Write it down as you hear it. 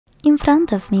In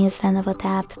front of me is LENOVO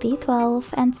Tab P12,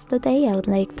 and today I would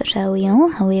like to show you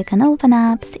how you can open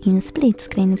apps in split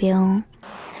screen view.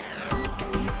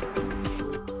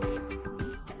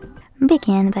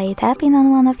 Begin by tapping on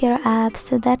one of your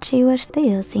apps that you wish to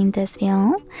use in this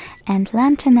view and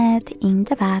launching it in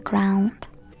the background.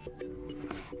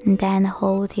 Then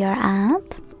hold your app,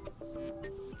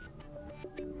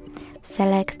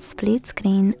 select split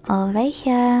screen over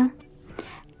here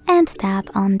and tap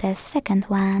on the second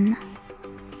one.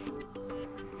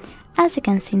 As you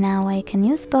can see now, I can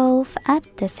use both at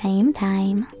the same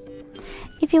time.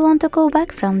 If you want to go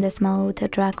back from this mode,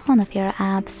 drag one of your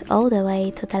apps all the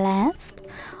way to the left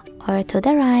or to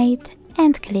the right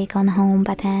and click on Home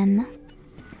button.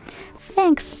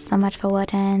 Thanks so much for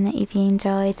watching. If you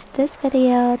enjoyed this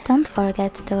video, don't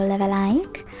forget to leave a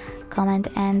like, comment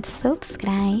and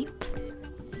subscribe.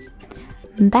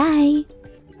 Bye!